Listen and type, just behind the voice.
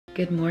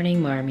Good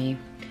morning, Marmy.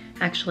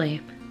 Actually,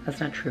 that's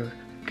not true.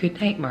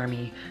 Good night,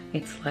 Marmy.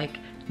 It's like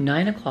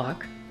 9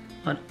 o'clock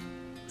on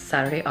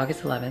Saturday,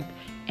 August 11th,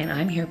 and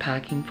I'm here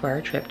packing for our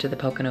trip to the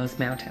Pocono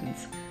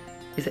Mountains.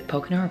 Is it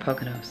Pocono or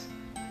Poconos?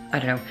 I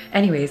don't know.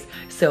 Anyways,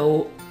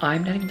 so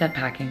I'm not even done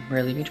packing.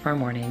 We're leaving tomorrow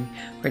morning.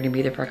 We're gonna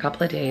be there for a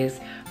couple of days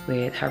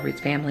with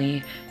Harpreet's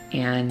family,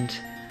 and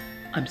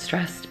I'm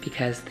stressed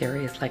because there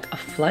is like a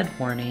flood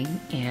warning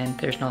and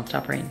there's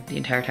nonstop rain the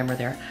entire time we're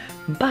there.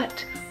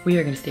 But we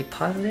are gonna stay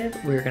positive.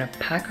 We're gonna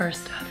pack our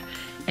stuff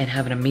and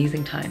have an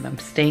amazing time. I'm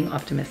staying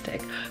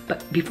optimistic.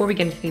 But before we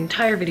get into the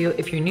entire video,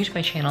 if you're new to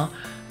my channel,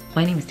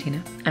 my name is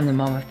Tina. I'm the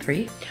mom of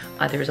 3.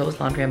 There's always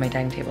laundry on my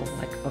dining table,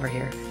 like over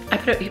here. I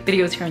put out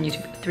videos here on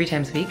YouTube 3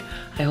 times a week.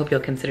 I hope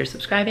you'll consider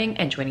subscribing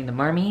and joining the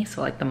Marmy,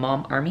 so like the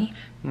mom army.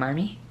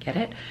 Marmy, get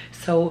it?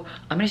 So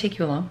I'm gonna take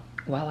you along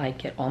while I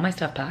get all my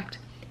stuff packed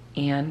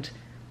and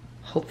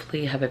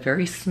hopefully have a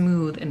very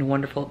smooth and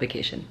wonderful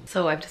vacation.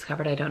 So I've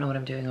discovered I don't know what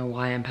I'm doing or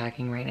why I'm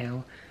packing right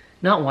now.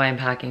 Not why I'm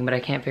packing, but I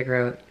can't figure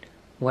out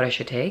what I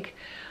should take.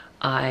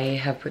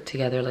 I have put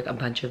together like a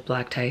bunch of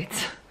black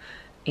tights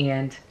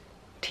and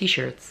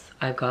t-shirts.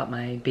 I've got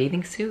my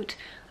bathing suit.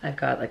 I've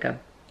got like a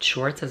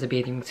shorts as a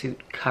bathing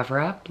suit cover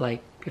up,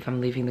 like if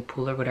I'm leaving the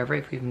pool or whatever,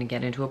 if we're even gonna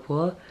get into a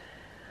pool.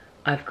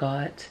 I'm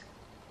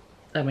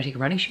gonna take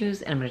running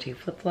shoes and I'm gonna take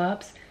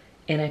flip-flops,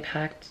 and I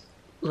packed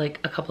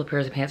like a couple of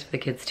pairs of pants for the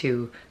kids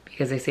too,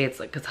 because they say it's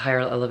like it's higher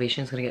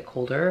elevation, it's gonna get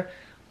colder.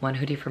 1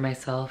 hoodie for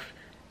myself,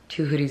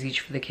 2 hoodies each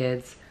for the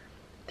kids.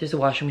 There's a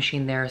washing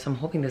machine there, so I'm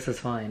hoping this is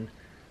fine.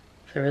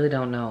 So I really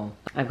don't know.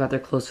 I've got their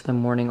clothes for the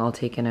morning all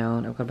taken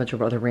out. I've got a bunch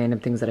of other random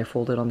things that I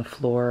folded on the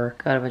floor.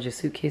 Got a bunch of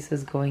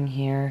suitcases going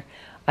here.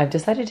 I've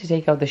decided to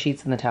take out the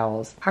sheets and the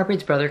towels.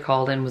 Harpreet's brother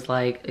called and was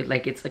like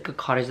it's like a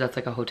cottage that's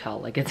like a hotel.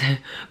 Like it's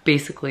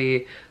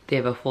basically they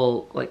have a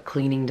full like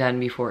cleaning done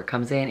before it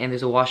comes in, and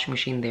there's a washing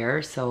machine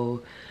there.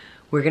 So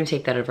we're gonna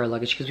take that out of our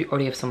luggage because we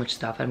already have so much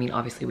stuff. I mean,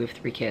 obviously we have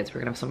 3 kids. We're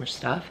gonna have so much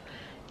stuff.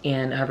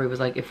 And Harpreet was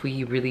like, if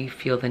we really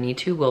feel the need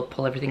to, we'll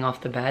pull everything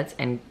off the beds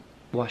and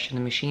wash in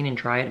the machine and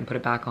dry it and put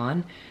it back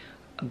on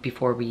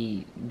before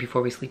we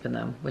sleep in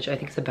them, which I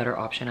think is a better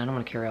option. I don't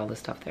want to carry all this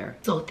stuff there.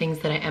 So things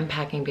that I am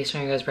packing based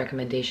on your guys'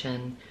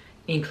 recommendation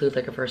include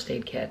like a first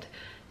aid kit.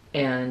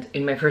 And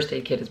in my first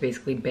aid kit is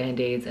basically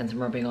band-aids and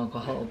some rubbing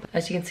alcohol.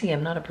 As you can see,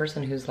 I'm not a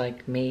person who's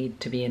like made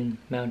to be in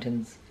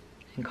mountains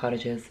and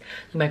cottages.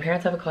 My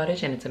parents have a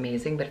cottage and it's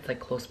amazing, but it's like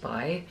close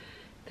by.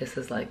 This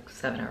is like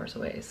 7 hours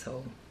away,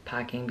 so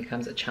packing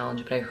becomes a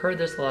challenge. But I heard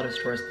there's a lot of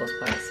stores close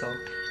by, so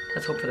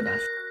let's hope for the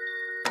best.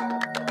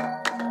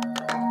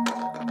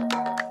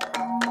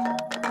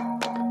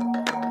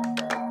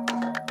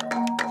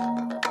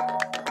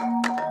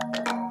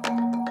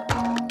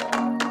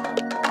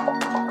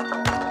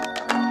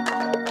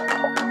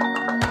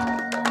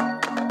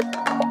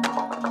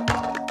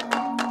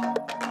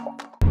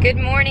 Good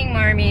morning,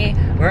 Marmy.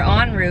 We're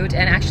en route,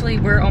 and actually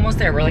we're almost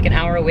there. We're like an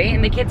hour away,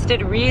 and the kids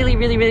did really,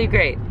 really, really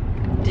great.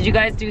 Did you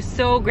guys do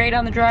so great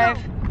on the drive?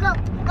 Go,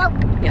 go,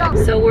 go. Yeah,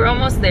 so we're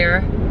almost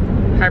there.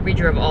 Harpreet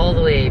drove all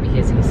the way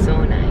because he's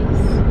so nice.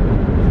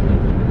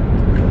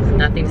 There's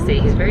nothing to say.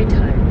 He's very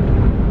tired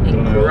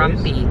and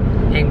grumpy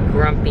and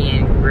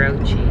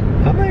grouchy.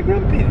 How am I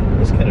grumpy?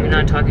 That's kind of You're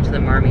not talking to the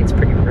Marmy. It's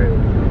pretty rude.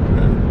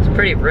 It's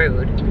pretty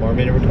rude.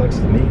 Marmy never talks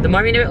to me. The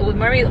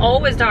Marmy's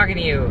always talking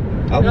to you.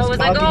 I was always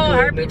like, oh,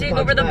 Harpreet, take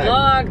over the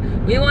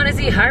vlog. We want to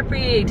see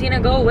Harpreet. Tina,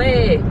 go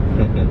away.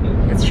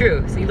 It's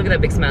true. See, look at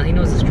that big smile. He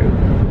knows it's true.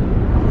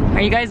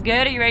 Are you guys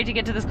good? Are you ready to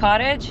get to this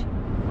cottage?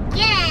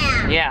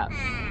 Yeah. Yeah.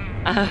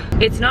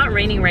 It's not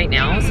raining right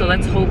now, so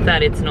let's hope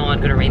that it's not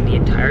gonna rain the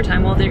entire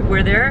time while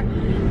we're there.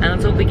 And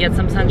let's hope we get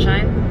some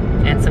sunshine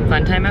and some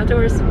fun time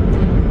outdoors.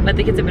 But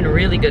the kids have been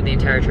really good the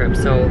entire trip,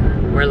 so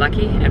we're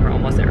lucky and we're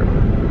almost there.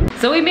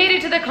 So we made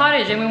it to the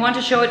cottage and we want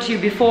to show it to you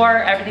before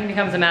everything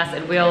becomes a mess.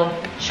 It will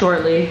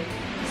shortly,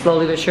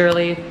 slowly but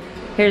surely.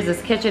 Here's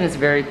this kitchen, it's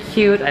very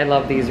cute. I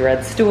love these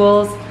red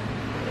stools.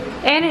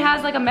 And it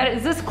has like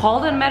is this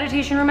called a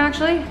meditation room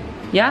actually?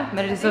 Yeah,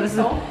 so this is,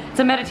 it's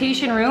a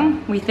meditation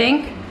room, we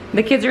think.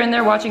 The kids are in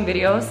there watching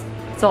videos.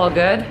 It's all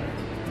good,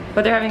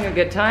 but they're having a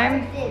good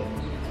time.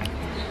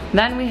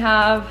 Then we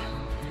have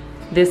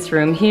this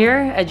room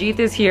here. Ajit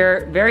is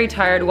here, very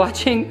tired,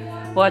 watching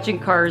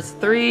Cars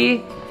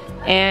 3.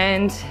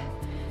 And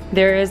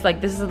there is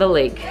like, this is the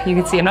lake. You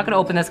can see, I'm not gonna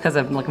open this because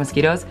of like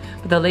mosquitoes,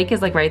 but the lake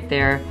is like right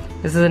there.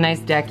 This is a nice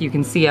deck. You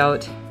can see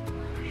out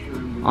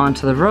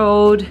onto the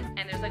road.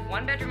 And there's like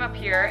 1 bedroom up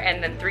here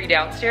and then 3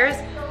 downstairs.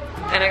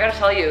 And I gotta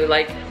tell you,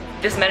 like,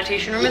 this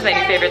meditation room is my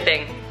new favorite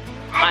thing.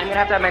 I'm gonna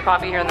have to have my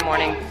coffee here in the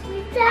morning.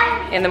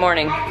 Everybody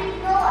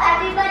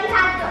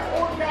has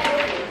their own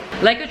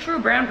bedroom. Like a true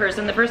brown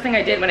person, the first thing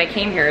I did when I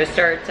came here is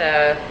start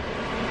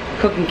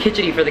cooking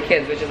khichdi for the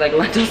kids, which is like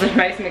lentils and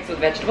rice mixed with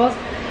vegetables.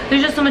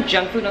 There's just so much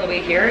junk food on the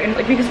way here, and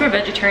like because we're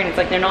vegetarian, it's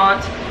like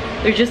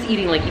they're just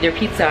eating like either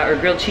pizza or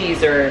grilled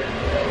cheese or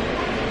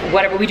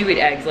whatever. We do eat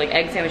eggs, like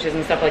egg sandwiches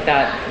and stuff like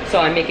that. So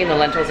I'm making the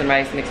lentils and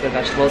rice mixed with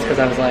vegetables because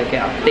I was like,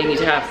 yeah, they need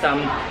to have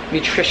some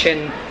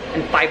nutrition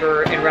and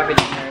fiber and rubbish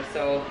in there.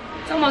 So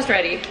It's almost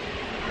ready.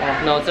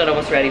 Well, no, it's not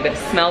almost ready, but it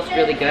smells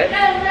really good.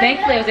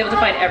 Thankfully, I was able to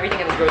find everything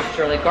at the grocery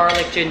store, like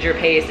garlic, ginger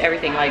paste,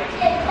 everything. Like,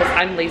 'cause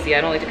I'm lazy,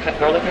 I don't like to cut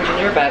garlic and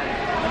ginger, but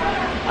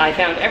I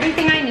found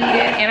everything I needed,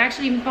 and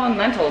actually even found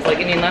lentils, like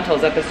Indian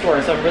lentils at the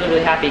store. So I'm really,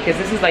 really happy, because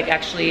this is like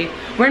actually,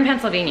 we're in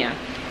Pennsylvania.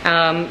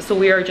 So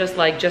we are just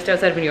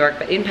outside of New York,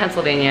 but in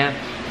Pennsylvania,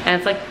 and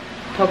it's like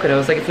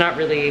Poconos, like it's not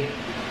really,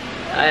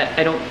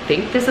 I don't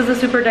think this is a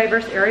super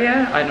diverse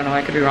area. I don't know,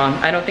 I could be wrong.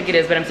 I don't think it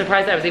is, but I'm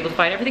surprised that I was able to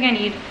find everything I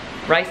need.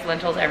 Rice,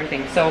 lentils,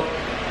 everything. So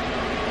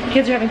the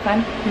kids are having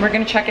fun. We're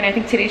gonna check in. I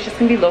think today's just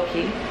gonna be low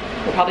key.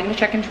 We're probably gonna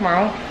check in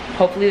tomorrow.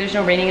 Hopefully there's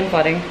no raining and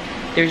flooding.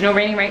 There's no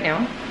raining right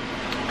now.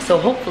 So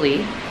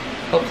hopefully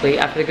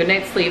after the good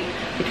night's sleep,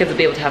 the kids will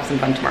be able to have some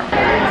fun tomorrow.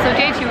 So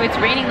day 2, it's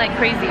raining like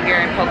crazy here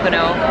in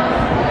Pocono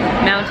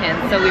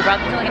Mountains. So we brought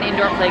them to like an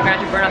indoor playground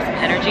to burn off some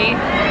energy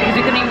because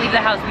we couldn't even leave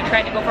the house. We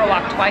tried to go for a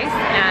walk twice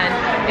and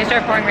they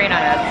started pouring rain on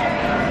us.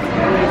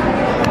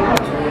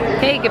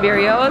 Hey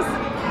Gabirios.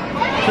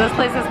 So this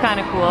place is kind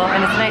of cool,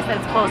 and it's nice that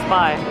it's close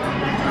by.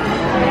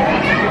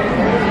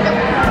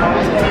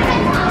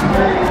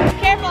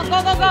 Careful,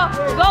 go, go, go,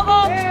 go,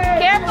 go.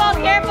 Careful,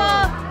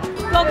 careful.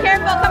 Go,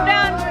 careful, come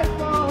down.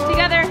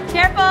 Together,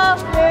 careful.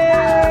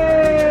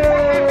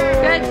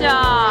 Good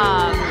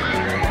job.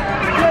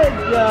 Good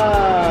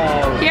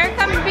job. Here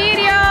comes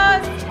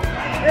videos.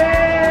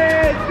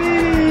 Hey,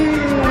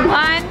 Beanie.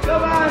 1.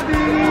 Come on,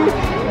 Beanie.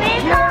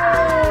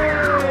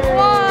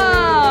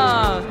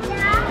 Whoa.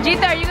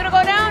 Jeeta, are you gonna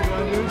go down?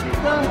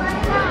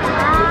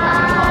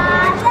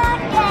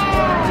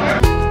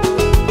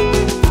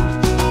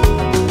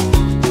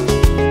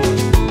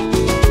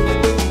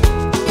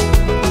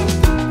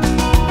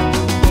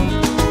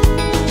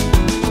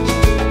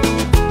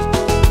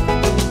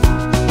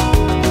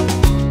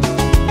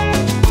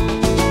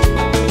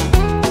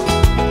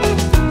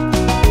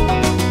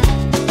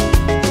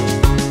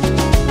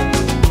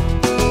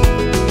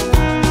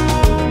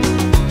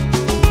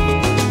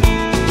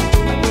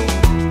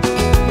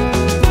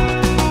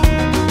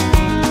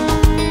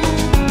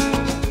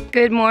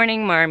 Good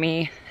morning,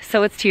 Marmy.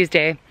 So it's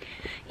Tuesday,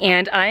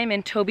 and I am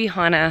in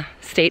Tobyhanna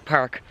State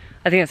Park.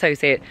 I think that's how you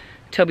say it.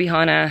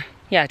 Tobyhanna,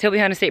 yeah,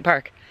 Tobyhanna State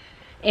Park.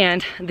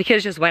 And the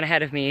kids just went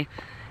ahead of me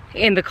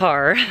in the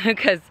car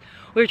because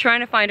we were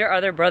trying to find our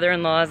other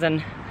brother-in-laws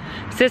and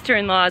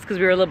sister-in-laws because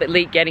we were a little bit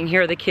late getting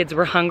here. The kids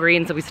were hungry,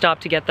 and so we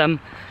stopped to get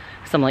them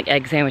some like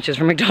egg sandwiches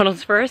from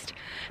McDonald's first.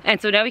 And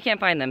so now we can't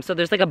find them. So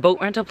there's like a boat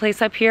rental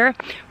place up here.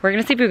 We're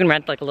gonna see if we can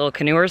rent like a little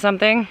canoe or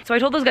something. So I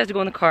told those guys to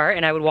go in the car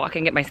and I would walk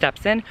and get my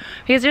steps in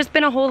because there's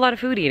been a whole lot of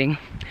food eating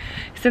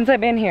since I've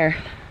been here.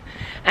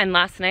 And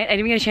last night, I didn't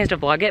even get a chance to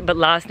vlog it, but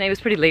last night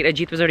was pretty late.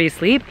 Ajit was already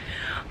asleep.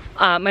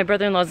 My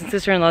brother-in-laws and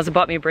sister-in-laws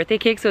bought me a birthday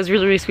cake, so it was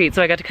really, really sweet.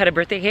 So I got to cut a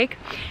birthday cake,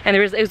 and it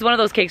was one of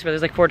those cakes where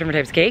there's like 4 different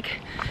types of cake.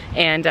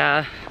 And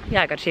yeah,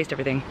 I got to taste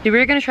everything. We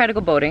were gonna try to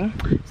go boating,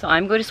 so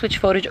I'm going to switch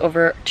footage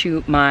over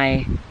to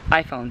my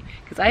iPhone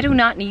because I do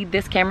not need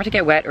this camera to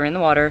get wet or in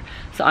the water.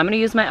 So I'm gonna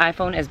use my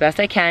iPhone as best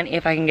I can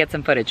if I can get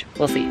some footage.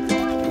 We'll see.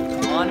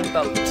 On a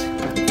boat.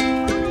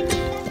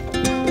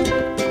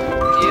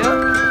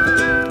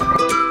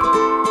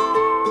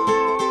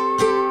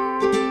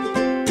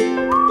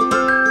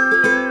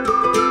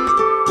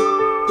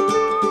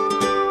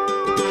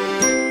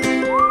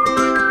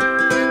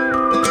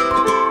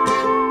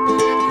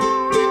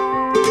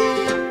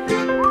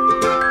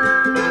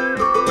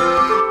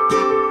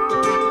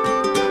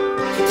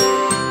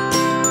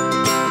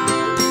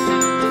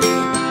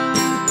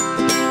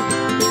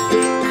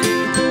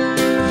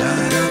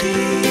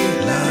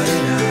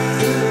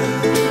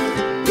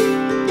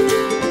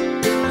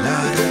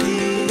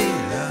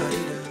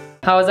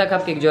 How was that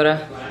cupcake,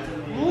 Joda?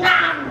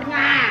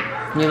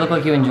 You look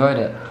like you enjoyed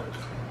it.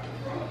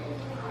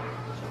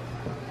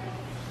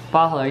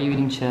 Baha, are you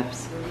eating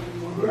chips?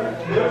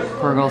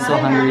 Poor girl's so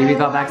hungry. We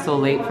got back so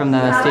late from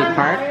the state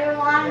park.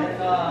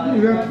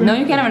 No,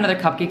 you can't have another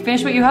cupcake.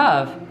 Finish what you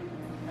have.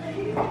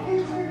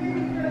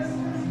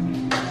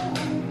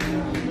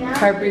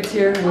 Heartbreak's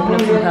here, whipping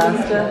up some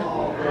pasta.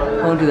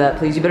 Don't do that,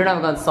 please. You better not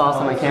have gone sauce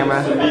on my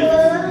camera.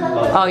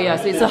 Oh yeah,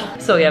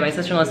 so yeah, my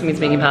sister-in-law means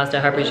making pasta.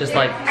 Harpreet's just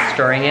like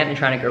stirring it and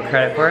trying to get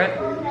credit for it.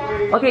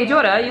 Okay,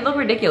 Joda, you look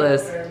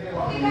ridiculous.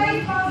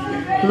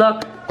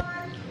 Look.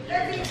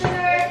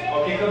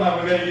 Okay, come on,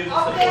 we're gonna use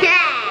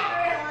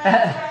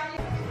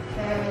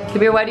this.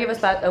 Kabir, why do you have a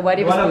spoon?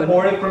 Do you want to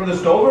pour it from the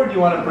stove or do you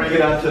want to bring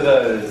it up to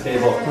the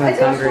table? I'm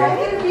hungry.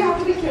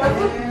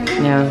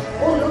 Yeah.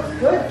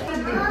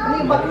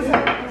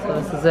 So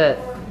this is it.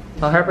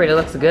 Well, Harpreet, it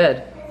looks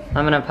good.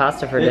 I'm gonna have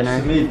pasta for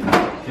dinner.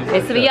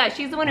 It's me. Yeah,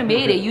 she's the one who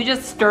made it. You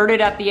just stirred it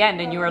at the end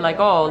and you were like,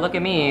 oh, look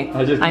at me.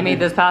 I made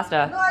this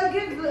pasta. No, I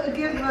give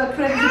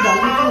credit to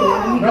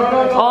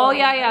Dalit. Oh,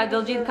 yeah,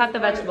 Diljit cut the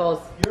vegetables.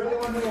 You're the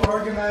one who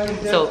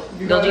organized it. So,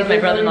 Diljit's my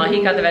brother-in-law.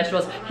 He cut the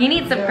vegetables. He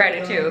needs some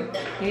credit, too.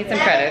 He needs some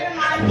credit.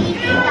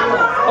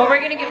 Oh,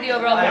 we're gonna give the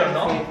overall credit.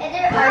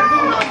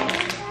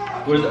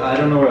 I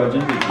don't know where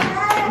Arjun is.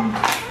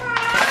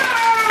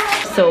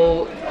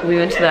 So, we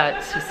went to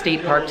that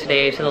state park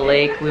today, to the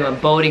lake. We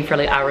went boating for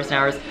like hours and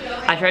hours.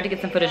 I tried to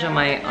get some footage on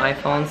my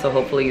iPhone, so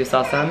hopefully you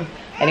saw some.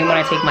 I didn't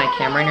want to take my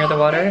camera near the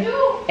water.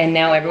 And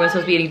now everyone's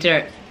supposed to be eating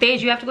dinner.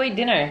 Paige, you have to go eat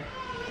dinner.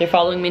 They're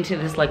following me into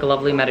this like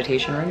lovely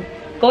meditation room.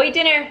 Go eat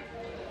dinner.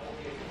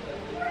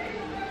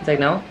 It's like,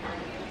 no,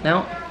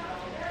 no.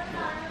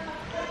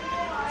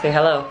 Say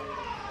hello.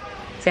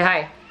 Say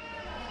hi.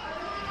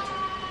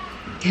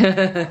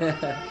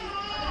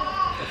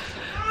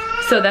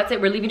 So that's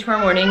it, we're leaving tomorrow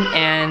morning,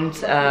 and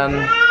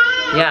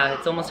yeah,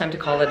 it's almost time to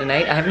call it a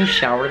night. I haven't even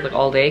showered like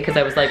all day because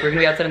I was like, we're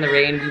gonna be outside in the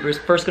rain. We were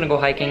first gonna go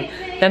hiking,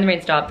 then the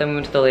rain stopped, then we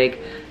went to the lake,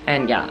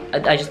 and yeah,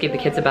 I just gave the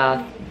kids a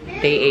bath.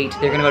 They ate,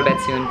 they're gonna go to bed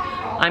soon.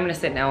 I'm gonna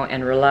sit now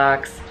and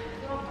relax.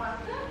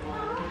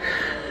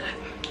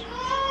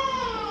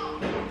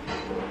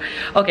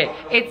 Okay,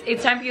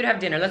 it's time for you to have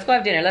dinner. Let's go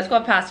have dinner. Let's go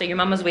have pasta. Your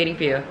mama's waiting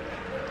for you.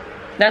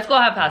 Let's go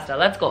have pasta.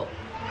 Let's go.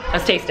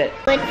 Let's taste it.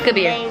 Good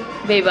beer.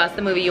 Baby Boss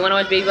the movie. You wanna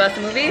watch Baby Boss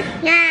the movie?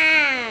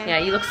 Yeah. Yeah,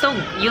 you look so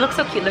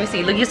cute. Let me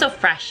see. Look, you're so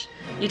fresh.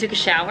 You took a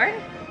shower?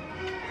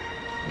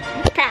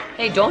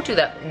 Hey, don't do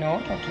that.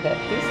 No, don't do that,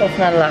 please. That's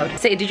not allowed.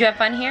 Say, did you have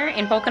fun here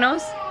in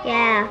Poconos?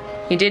 Yeah.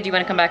 You did? Do you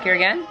wanna come back here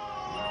again?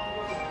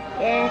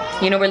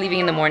 Yeah. You know we're leaving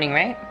in the morning,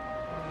 right?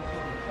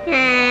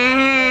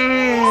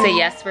 Say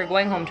yes, we're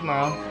going home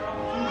tomorrow.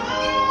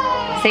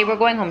 Say we're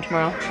going home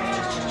tomorrow.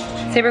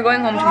 Say we're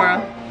going home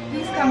tomorrow.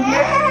 Please come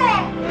here.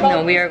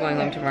 No, we are going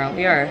home tomorrow.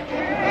 We are.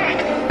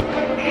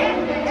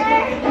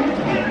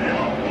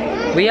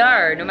 We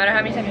are. No matter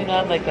how many times you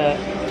nod like that.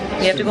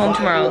 We have to go home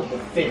tomorrow.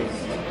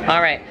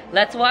 Alright,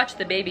 let's watch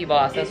the Baby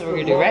Boss. That's what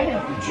we're gonna do, right?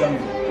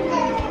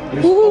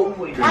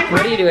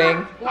 What are you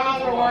doing?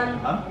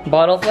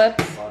 Bottle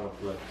flips?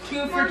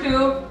 2 for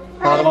 2.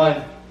 Bottom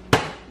line.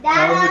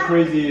 That was a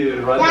crazy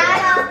run there.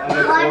 And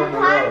it's 4 in a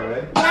row,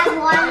 right?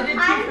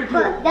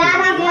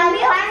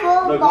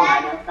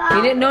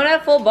 You didn't know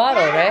that full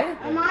bottle, right?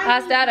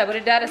 Ask Dada. What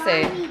did Dada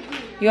say?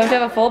 You have to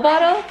have a full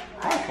bottle?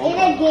 In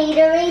a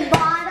Gatorade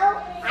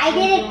bottle. I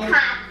did a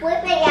cop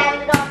flip it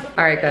and it on the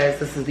Alright guys,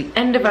 this is the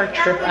end of our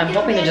trip. I'm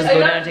hoping to just go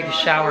down and take a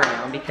shower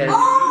now because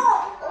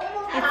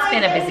it's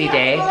been a busy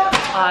day.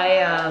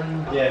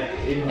 I'm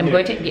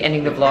going to be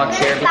ending the vlog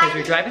here because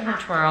we're driving home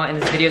tomorrow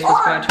and this video is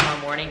supposed to go out tomorrow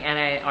morning, and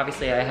I haven't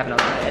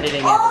started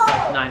editing it. It's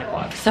like 9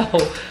 o'clock. So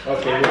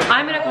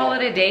I'm gonna call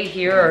it a day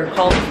here, or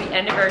call this the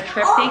end of our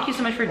trip. Thank you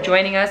so much for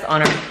joining us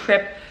on our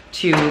trip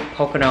to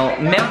Pocono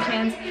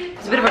Mountains.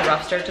 It's a bit of a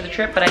rough start to the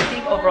trip, but I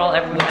think overall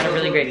everyone had a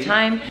really great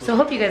time. So I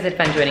hope you guys had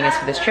fun joining us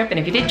for this trip, and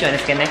if you did, join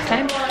us again next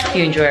time. If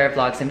you enjoy our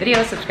vlogs and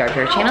videos, subscribe to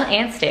our channel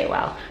and stay a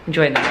while.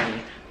 Enjoy the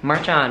Marmy.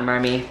 March on,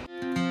 Marmy.